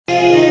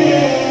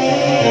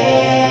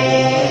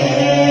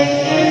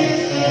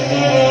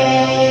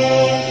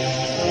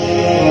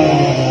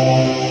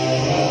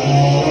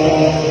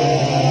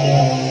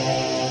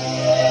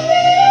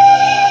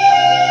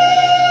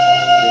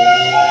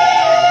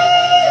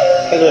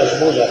كانوا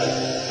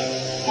يعجبونا.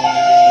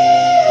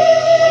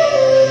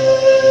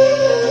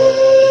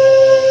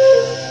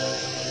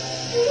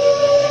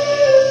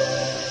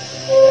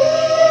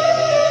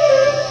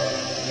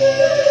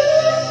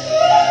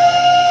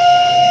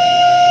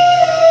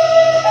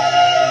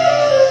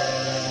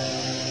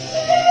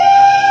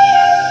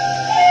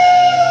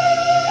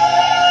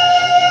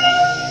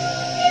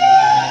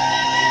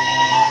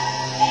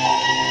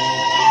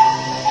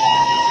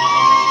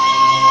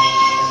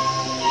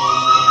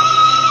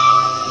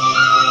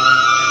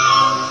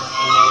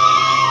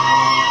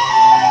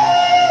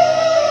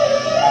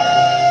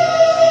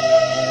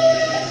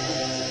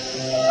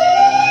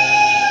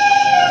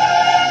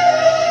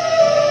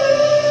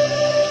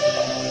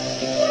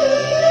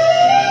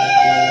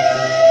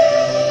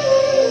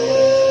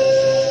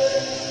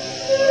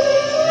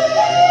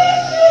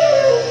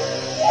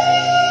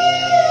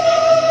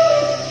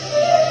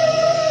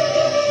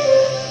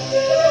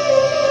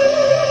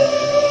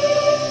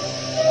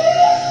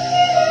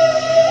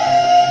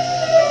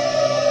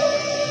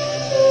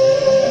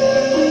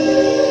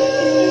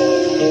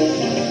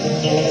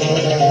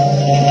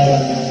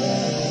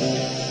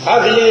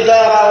 عقلي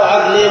دارة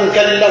وعقلي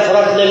مكلف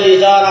ربنا اللي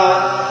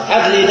دارة،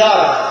 عقلي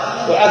دارة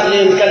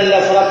وعقلي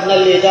مكلف ربنا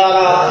اللي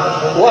دارة،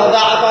 وهذا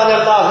عطاني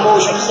الله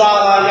موش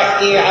خسارة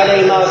نحكي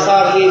علي ما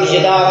صار لي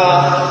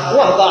بجدارة،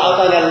 وهذا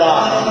عطاني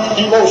الله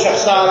موش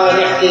خسارة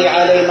نحكي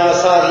علي ما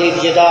صار لي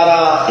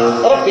بجدارة،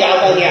 ربي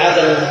عطاني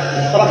عدل،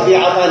 ربي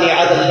عطاني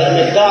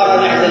عدل مقدارة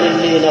نعدل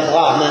اللي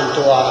نبغاه من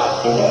توارى.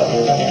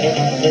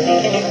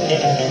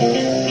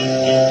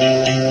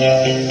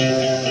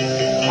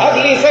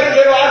 عقلي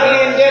يفكر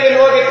وعقلي يندل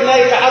الوقت ما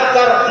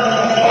يتعثر،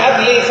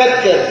 عقلي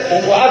يفكر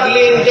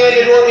وعقلي يندل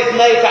الوقت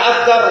ما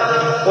يتعثر،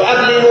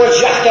 وعقلي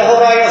نوجحته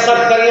وراي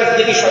يصدر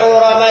يفقد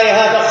شعوره ما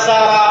يهاب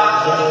خساره،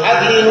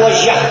 عقلي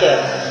نوجحته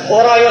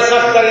وراي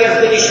يصدر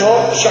يفقد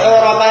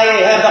شعوره ما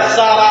يهاب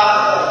خساره،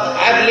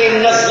 عقلي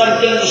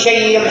منظم كل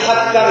شيء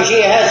محكر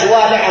جهاز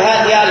والع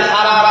هادي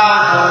الحراره،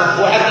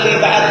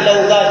 وعقلي بعد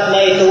الاوقات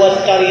ما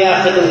يتوتر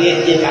ياخذ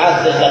ويدي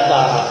معاه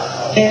بالقطاره.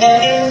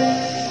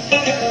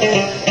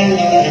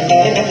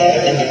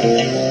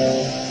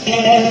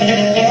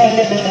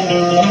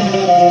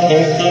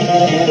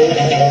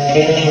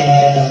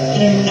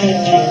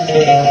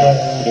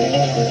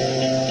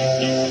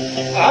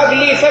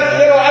 عقلي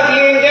يفكر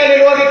وعقلي يندل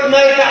الوقت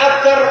ما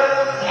يتعثر،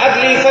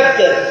 عقلي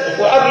يفكر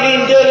وعقلي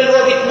يندل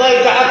الوقت ما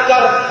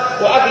يتعثر،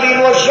 وعقلي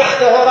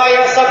نوجحته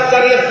وراي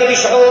يصدر يبدل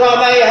شعوره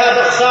ما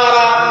يهاب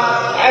خساره،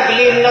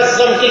 عقلي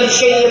منظم كل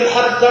شيء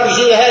محضر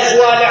جهاز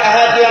والع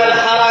هادي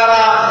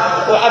الحراره،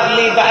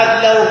 وعقلي بعد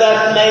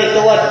الاوقات ما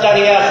يتوتر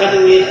ياخذ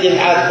ويدي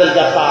معاه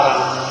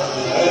بالقطاره.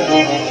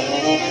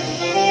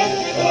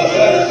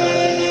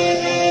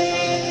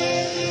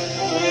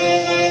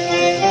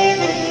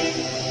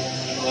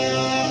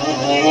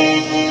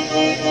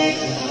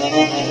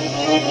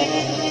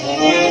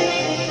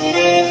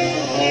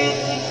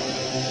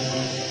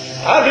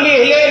 عقلي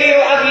هلالي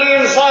وعقلي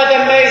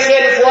انصادم ما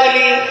يسالف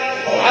والي،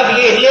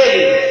 عقلي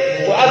هلالي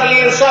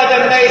وعقلي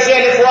انصادم ما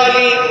يسالف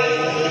والي،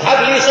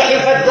 عقلي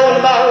صحيفة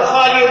دول ما هو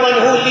خالي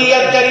ومن هو اللي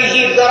يقدر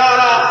يجيب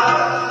قراره،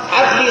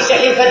 عقلي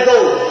صحيفة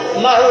دول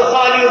ما هو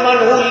خالي ومن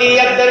هو اللي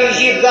يقدر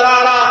يجيب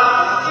قراره،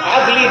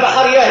 عقلي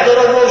بحر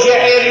يهدر وموج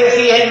عالي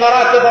وفيه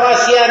المراكب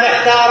راسية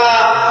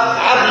محتارة،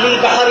 عقلي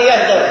بحر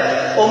يهدر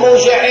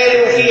وموج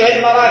عالي وفيه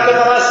المراكب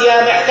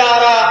راسية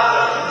محتارة،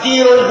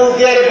 ديروا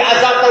البوقير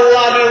بعزا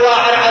طوالي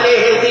واعر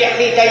عليه يضيع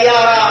في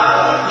تيارة،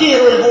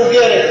 ديروا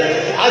البوقير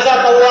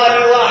عزا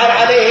طوالي واعر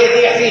عليه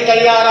يضيع في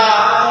تيارة،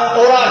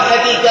 وراه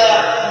الحديدة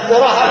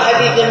وراها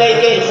الحديدة ما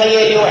يدين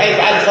خيالي وعيب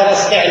على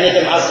الفرس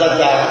تعند مع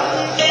الزجارة.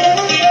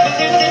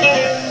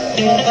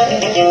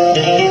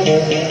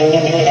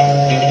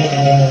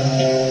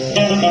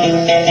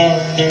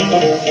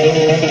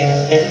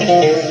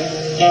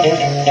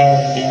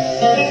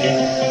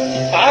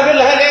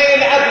 عقلها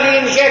ليل عقلي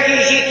مجاك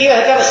يجيك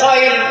يهدر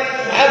صايل،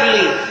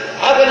 عقلي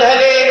عقلها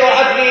ليل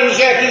وعقلي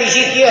مجاك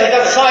يجيك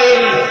يهدر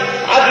صايل،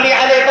 عقلي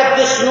علي طب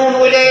السنون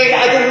وليل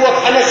عدوك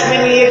حنش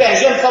مني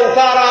بهجم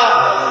فوكارة،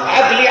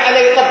 عقلي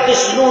علي طب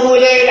السنون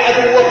وليل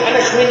عدوك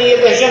حنش مني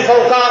بهجم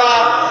فوكارة،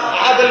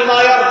 عقل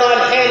ما يرضى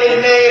الحيل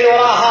الميل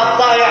وراها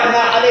الضايع ما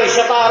عليه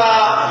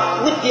شطارة،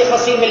 ودي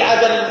خصيم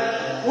العقل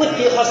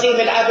ودي خصيم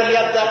العقل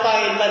يبقى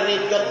طايل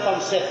مريت قطة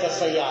مسير في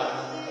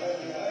السيارة.